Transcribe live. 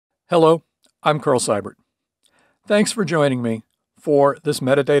Hello, I'm Carl Seibert. Thanks for joining me for this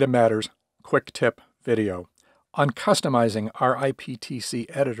Metadata Matters quick tip video on customizing our IPTC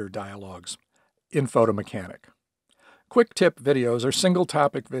editor dialogs in Photomechanic. Quick tip videos are single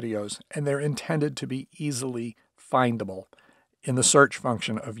topic videos, and they're intended to be easily findable in the search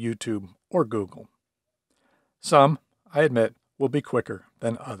function of YouTube or Google. Some, I admit, will be quicker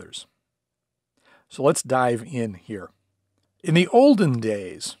than others. So let's dive in here. In the olden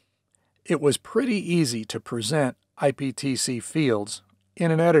days, it was pretty easy to present IPTC fields in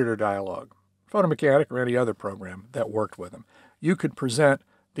an editor dialog, Photomechanic or any other program that worked with them. You could present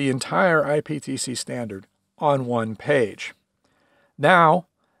the entire IPTC standard on one page. Now,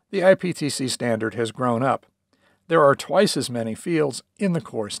 the IPTC standard has grown up. There are twice as many fields in the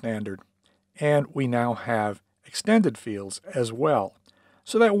core standard, and we now have extended fields as well.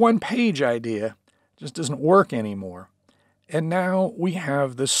 So that one-page idea just doesn't work anymore. And now we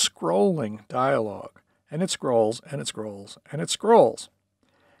have this scrolling dialog, and it scrolls, and it scrolls, and it scrolls.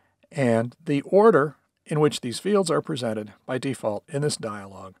 And the order in which these fields are presented by default in this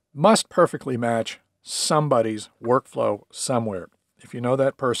dialog must perfectly match somebody's workflow somewhere. If you know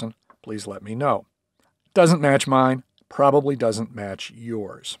that person, please let me know. Doesn't match mine, probably doesn't match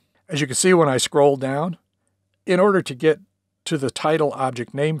yours. As you can see when I scroll down, in order to get to the title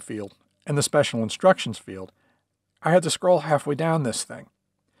object name field and the special instructions field, I had to scroll halfway down this thing.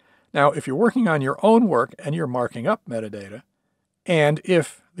 Now, if you're working on your own work and you're marking up metadata, and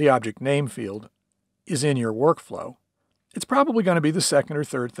if the object name field is in your workflow, it's probably going to be the second or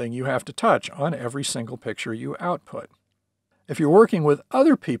third thing you have to touch on every single picture you output. If you're working with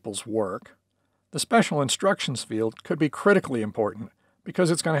other people's work, the special instructions field could be critically important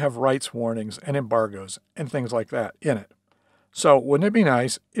because it's going to have rights warnings and embargoes and things like that in it. So wouldn't it be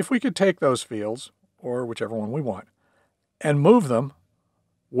nice if we could take those fields, or whichever one we want, and move them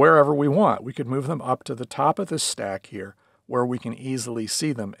wherever we want? We could move them up to the top of this stack here where we can easily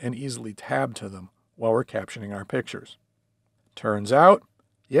see them and easily tab to them while we're captioning our pictures. Turns out,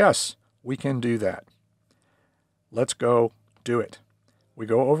 yes, we can do that. Let's go do it. We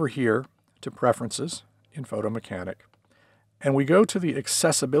go over here to Preferences in Photomechanic, and we go to the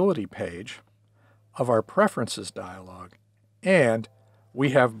Accessibility page of our Preferences dialog, and we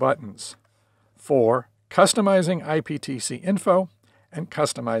have buttons for customizing IPTC info and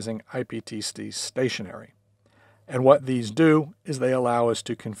customizing IPTC stationery. And what these do is they allow us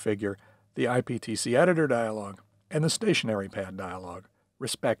to configure the IPTC editor dialog and the stationery pad dialog,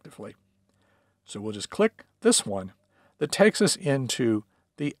 respectively. So we'll just click this one that takes us into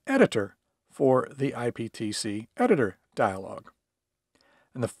the editor for the IPTC editor dialog.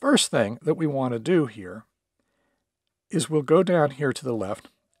 And the first thing that we want to do here is we'll go down here to the left,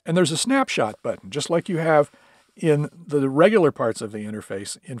 and there's a snapshot button, just like you have in the regular parts of the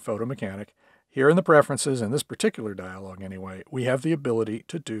interface in Photomechanic. Here in the preferences, in this particular dialog anyway, we have the ability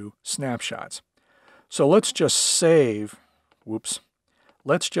to do snapshots. So let's just save,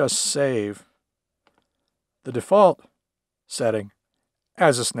 let's just save the default setting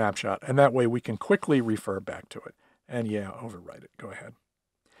as a snapshot, and that way we can quickly refer back to it. And yeah, overwrite it, go ahead.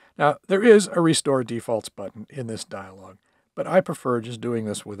 Now, there is a Restore Defaults button in this dialog, but I prefer just doing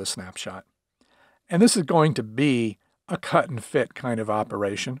this with a snapshot. And this is going to be a cut and fit kind of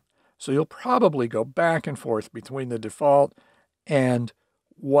operation, so you'll probably go back and forth between the default and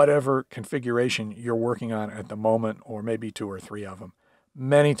whatever configuration you're working on at the moment, or maybe two or three of them,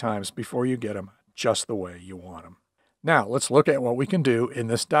 many times before you get them just the way you want them. Now, let's look at what we can do in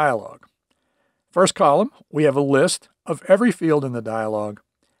this dialog. First column, we have a list of every field in the dialog,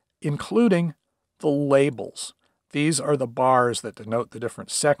 including the labels. These are the bars that denote the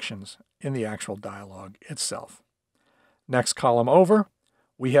different sections in the actual dialog itself. Next column over,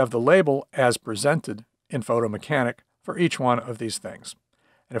 we have the label as presented in Photomechanic for each one of these things.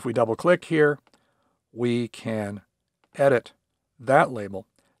 And if we double-click here, we can edit that label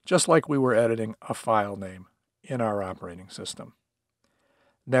just like we were editing a file name in our operating system.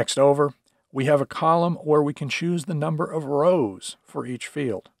 Next over, we have a column where we can choose the number of rows for each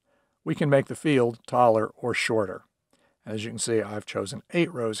field. We can make the field taller or shorter. As you can see, I've chosen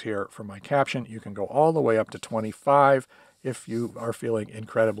 8 rows here for my caption. You can go all the way up to 25 if you are feeling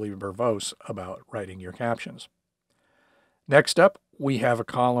incredibly verbose about writing your captions. Next up, we have a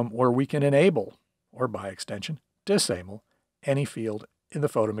column where we can enable, or by extension, disable, any field in the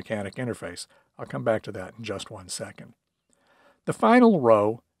Photomechanic interface. I'll come back to that in just one second. The final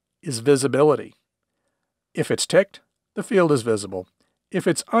row is visibility. If it's ticked, the field is visible. If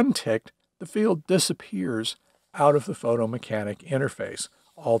it's unticked, the field disappears out of the Photomechanic interface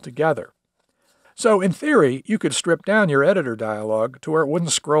altogether. So in theory, you could strip down your editor dialog to where it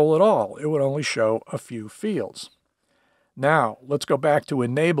wouldn't scroll at all. It would only show a few fields. Now, let's go back to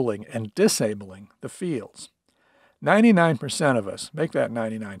enabling and disabling the fields. 99% of us, make that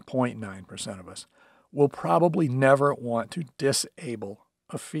 99.9% of us, will probably never want to disable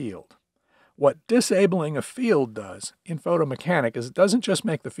a field. What disabling a field does in Photomechanic is it doesn't just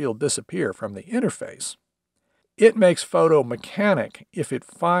make the field disappear from the interface. It makes Photomechanic, if it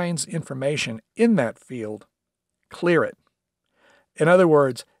finds information in that field, clear it. In other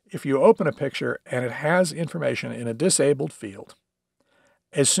words, if you open a picture and it has information in a disabled field,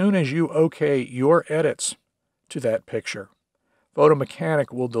 as soon as you OK your edits to that picture,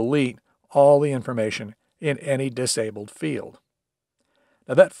 Photomechanic will delete all the information in any disabled field.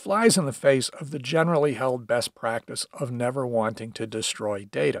 Now that flies in the face of the generally held best practice of never wanting to destroy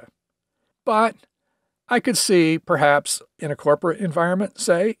data. But I could see perhaps in a corporate environment,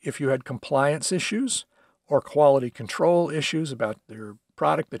 say, if you had compliance issues or quality control issues about your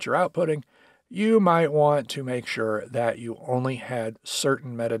product that you're outputting, you might want to make sure that you only had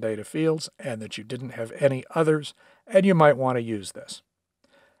certain metadata fields and that you didn't have any others, and you might want to use this.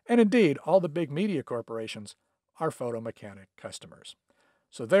 And indeed, all the big media corporations are Photomechanic customers.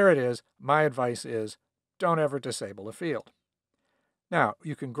 So there it is. My advice is don't ever disable a field. Now,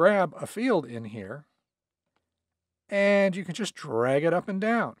 you can grab a field in here and you can just drag it up and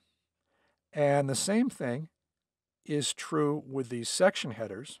down. And the same thing is true with these section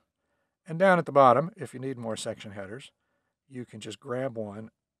headers. And down at the bottom, if you need more section headers, you can just grab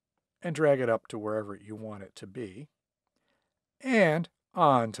one and drag it up to wherever you want it to be. And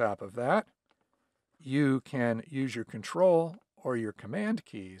on top of that, you can use your Control or your Command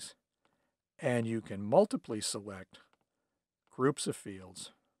keys, and you can multiply select groups of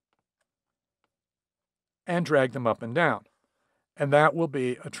fields and drag them up and down. And that will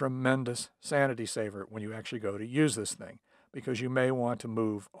be a tremendous sanity saver when you actually go to use this thing, because you may want to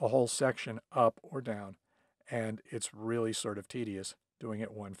move a whole section up or down, and it's really sort of tedious doing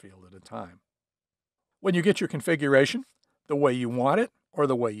it one field at a time. When you get your configuration the way you want it or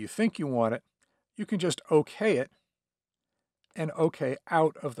the way you think you want it, you can just OK it and OK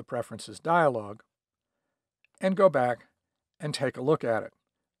out of the Preferences dialog and go back and take a look at it.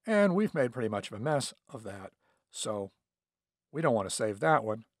 And we've made pretty much of a mess of that, so we don't want to save that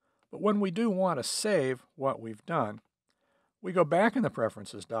one. But when we do want to save what we've done, we go back in the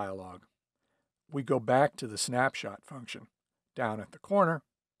Preferences dialog. We go back to the snapshot function down at the corner,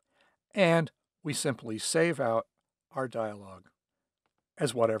 and we simply save out our dialog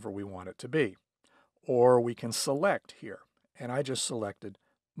as whatever we want it to be. Or we can select here, and I just selected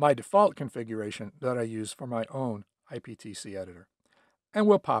my default configuration that I use for my own IPTC editor. And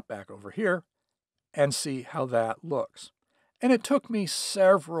we'll pop back over here and see how that looks. And it took me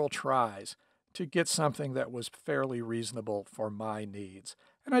several tries to get something that was fairly reasonable for my needs.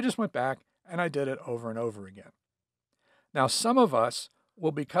 And I just went back and I did it over and over again. Now, some of us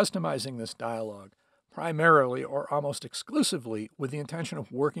will be customizing this dialog primarily or almost exclusively with the intention of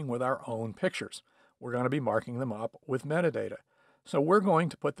working with our own pictures. We're going to be marking them up with metadata. So we're going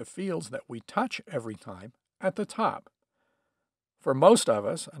to put the fields that we touch every time at the top. For most of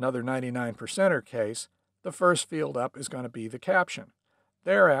us, another 99%er case, the first field up is going to be the caption.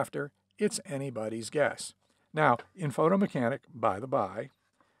 Thereafter, it's anybody's guess. Now, in Photomechanic, by the by,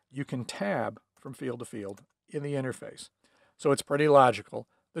 you can tab from field to field in the interface. So it's pretty logical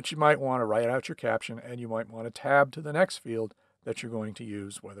that you might want to write out your caption and you might want to tab to the next field that you're going to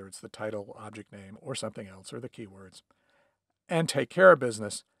use, whether it's the title, object name, or something else, or the keywords, and take care of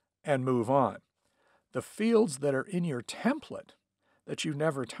business and move on. The fields that are in your template that you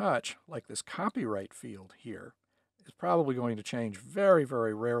never touch, like this copyright field here, is probably going to change very,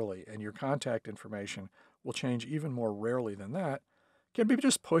 very rarely, and your contact information will change even more rarely than that, can be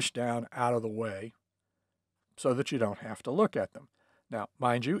just pushed down out of the way so that you don't have to look at them. Now,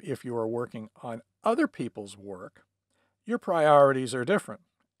 mind you, if you are working on other people's work, your priorities are different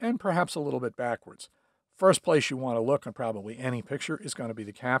and perhaps a little bit backwards. First place you want to look on probably any picture is going to be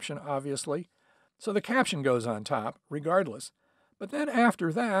the caption, obviously. So the caption goes on top regardless. But then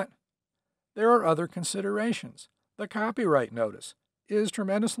after that, there are other considerations. The copyright notice is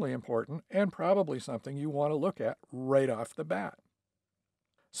tremendously important and probably something you want to look at right off the bat.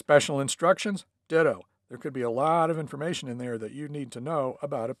 Special instructions, ditto. There could be a lot of information in there that you need to know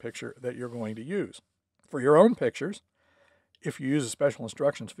about a picture that you're going to use. For your own pictures, if you use a special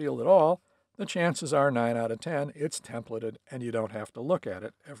instructions field at all, the chances are 9 out of 10 it's templated and you don't have to look at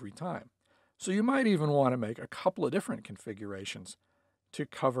it every time. So you might even want to make a couple of different configurations to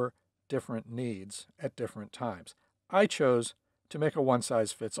cover different needs at different times. I chose to make a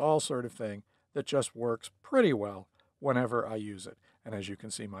one-size-fits-all sort of thing that just works pretty well whenever I use it. And as you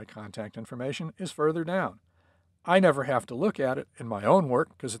can see, my contact information is further down. I never have to look at it in my own work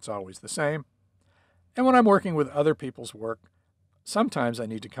because it's always the same. And when I'm working with other people's work, sometimes I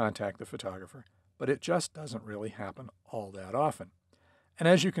need to contact the photographer, but it just doesn't really happen all that often. And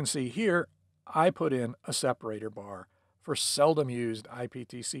as you can see here, I put in a separator bar for seldom used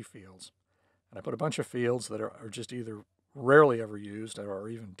IPTC fields. And I put a bunch of fields that are just either rarely ever used or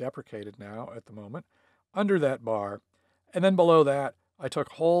even deprecated now at the moment under that bar. And then below that, I took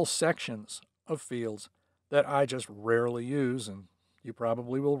whole sections of fields that I just rarely use, and you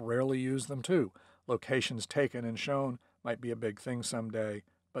probably will rarely use them too. Locations taken and shown might be a big thing someday,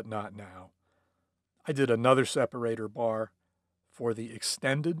 but not now. I did another separator bar for the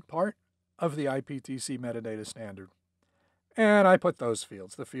extended part of the IPTC metadata standard. And I put those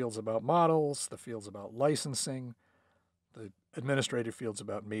fields, the fields about models, the fields about licensing, the administrative fields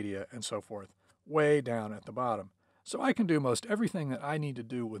about media, and so forth, way down at the bottom. So I can do most everything that I need to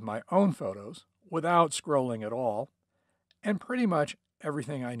do with my own photos without scrolling at all, and pretty much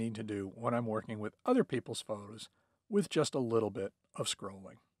everything I need to do when I'm working with other people's photos with just a little bit of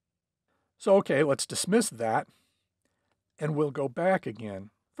scrolling. So okay, let's dismiss that, and we'll go back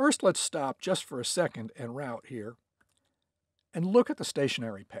again. First, let's stop just for a second and route here and look at the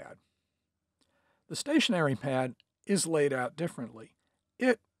stationery pad. The stationery pad is laid out differently.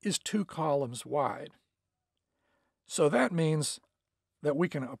 It is 2 columns wide. So that means that we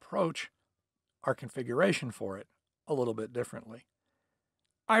can approach our configuration for it a little bit differently.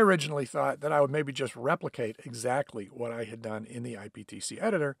 I originally thought that I would maybe just replicate exactly what I had done in the IPTC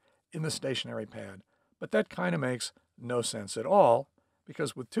editor in the stationery pad, but that kind of makes no sense at all,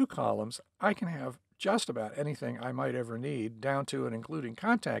 because with 2 columns, I can have just about anything I might ever need, down to and including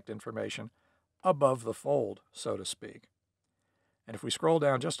contact information, above the fold, so to speak. And if we scroll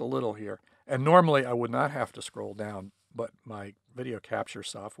down just a little here, and normally I would not have to scroll down, but my video capture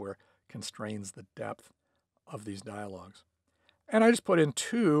software constrains the depth of these dialogues. And I just put in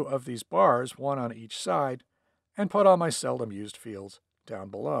 2 of these bars, 1 on each side, and put all my seldom used fields down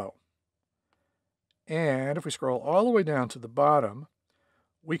below. And if we scroll all the way down to the bottom,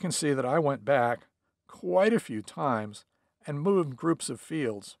 we can see that I went back quite a few times and moved groups of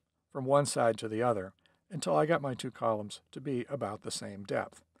fields from one side to the other until I got my 2 columns to be about the same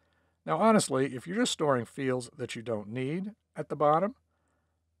depth. Now, honestly, if you're just storing fields that you don't need at the bottom,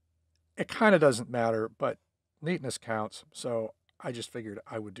 it kind of doesn't matter, but neatness counts, so I just figured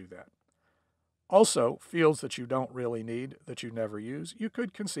I would do that. Also, fields that you don't really need, that you never use, you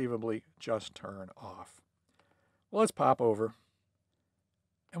could conceivably just turn off. Well, let's pop over,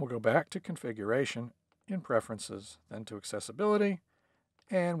 and we'll go back to Configuration in Preferences, then to Accessibility,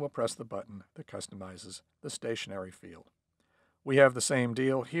 and we'll press the button that customizes the stationery field. We have the same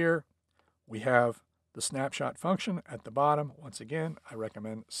deal here. We have the snapshot function at the bottom. Once again, I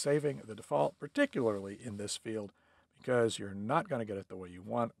recommend saving the default, particularly in this field, because you're not going to get it the way you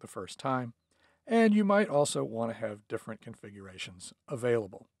want the first time, and you might also want to have different configurations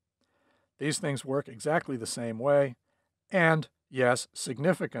available. These things work exactly the same way, and yes,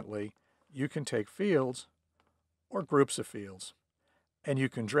 significantly, you can take fields or groups of fields, and you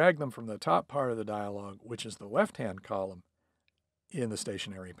can drag them from the top part of the dialog, which is the left-hand column in the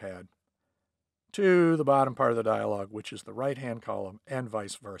stationery pad, to the bottom part of the dialog, which is the right-hand column, and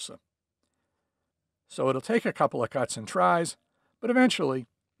vice versa. So it'll take a couple of cuts and tries, but eventually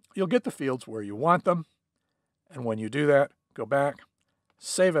you'll get the fields where you want them, and when you do that, go back,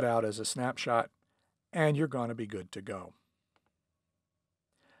 save it out as a snapshot, and you're going to be good to go.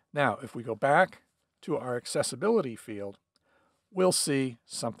 Now, if we go back to our accessibility field, we'll see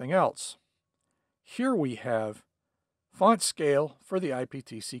something else. Here we have font scale for the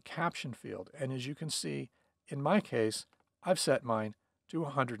IPTC caption field, and as you can see, in my case, I've set mine to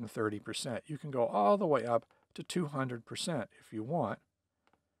 130%. You can go all the way up to 200% if you want.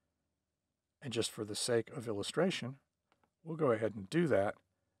 And just for the sake of illustration, we'll go ahead and do that.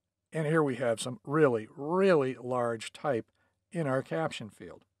 And here we have some really, really large type in our caption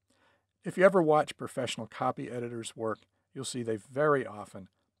field. If you ever watch professional copy editors work, you'll see they very often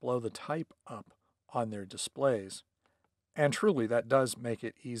blow the type up on their displays. And truly, that does make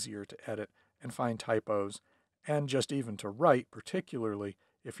it easier to edit and find typos, and just even to write, particularly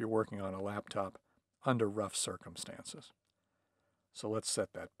if you're working on a laptop under rough circumstances. So let's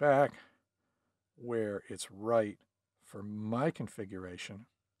set that back where it's right for my configuration,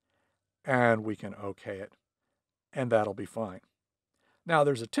 and we can OK it, and that'll be fine. Now,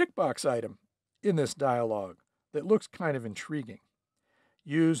 there's a tick box item in this dialog that looks kind of intriguing.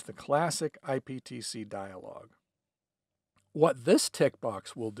 Use the classic IPTC dialog. What this tick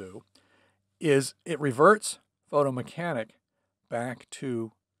box will do is it reverts photomechanic back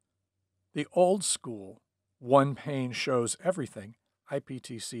to the old school one pane shows everything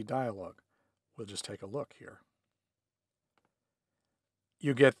IPTC dialog. We'll just take a look here.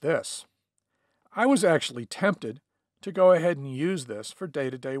 You get this. I was actually tempted to go ahead and use this for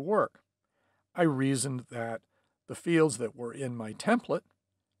day-to-day work. I reasoned that the fields that were in my template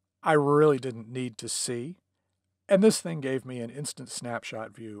I really didn't need to see, and this thing gave me an instant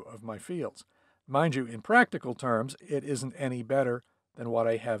snapshot view of my fields. Mind you, in practical terms, it isn't any better than what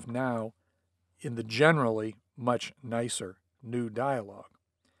I have now in the generally much nicer new dialog.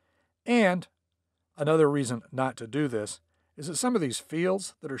 And another reason not to do this is that some of these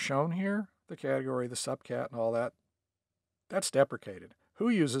fields that are shown here, the category, the subcat, and all that, that's deprecated. Who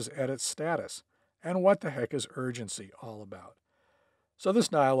uses edit status? And what the heck is urgency all about? So this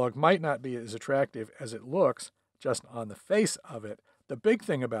dialog might not be as attractive as it looks just on the face of it. The big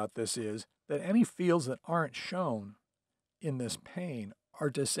thing about this is that any fields that aren't shown in this pane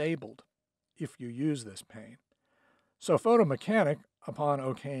are disabled if you use this pane. So photomechanic, upon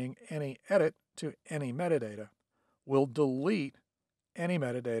okaying any edit to any metadata, will delete any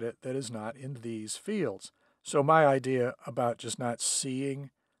metadata that is not in these fields. So my idea about just not seeing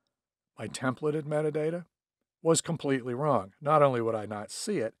my templated metadata was completely wrong. Not only would I not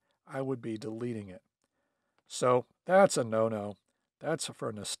see it, I would be deleting it. So that's a no-no. That's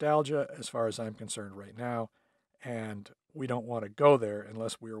for nostalgia as far as I'm concerned right now, and we don't want to go there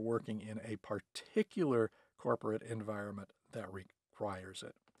unless we are working in a particular corporate environment that requires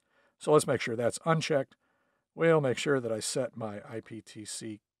it. So let's make sure that's unchecked. We'll make sure that I set my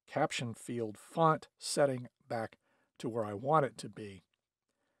IPTC caption field font setting back to where I want it to be.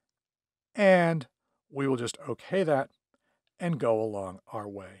 And we will just okay that and go along our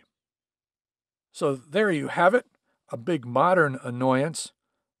way. So there you have it, a big modern annoyance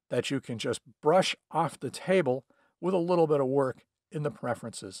that you can just brush off the table with a little bit of work in the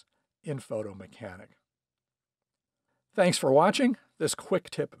preferences in photomechanic. Thanks for watching this quick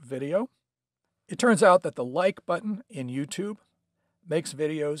tip video. It turns out that the like button in YouTube makes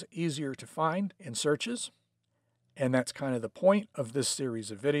videos easier to find in searches, and that's kind of the point of this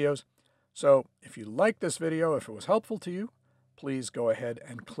series of videos. So if you like this video, if it was helpful to you, please go ahead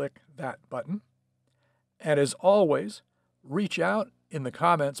and click that button. And as always, reach out in the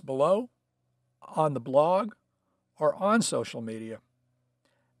comments below, on the blog, or on social media,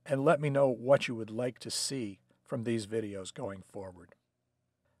 and let me know what you would like to see from these videos going forward.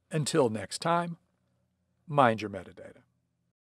 Until next time, mind your metadata.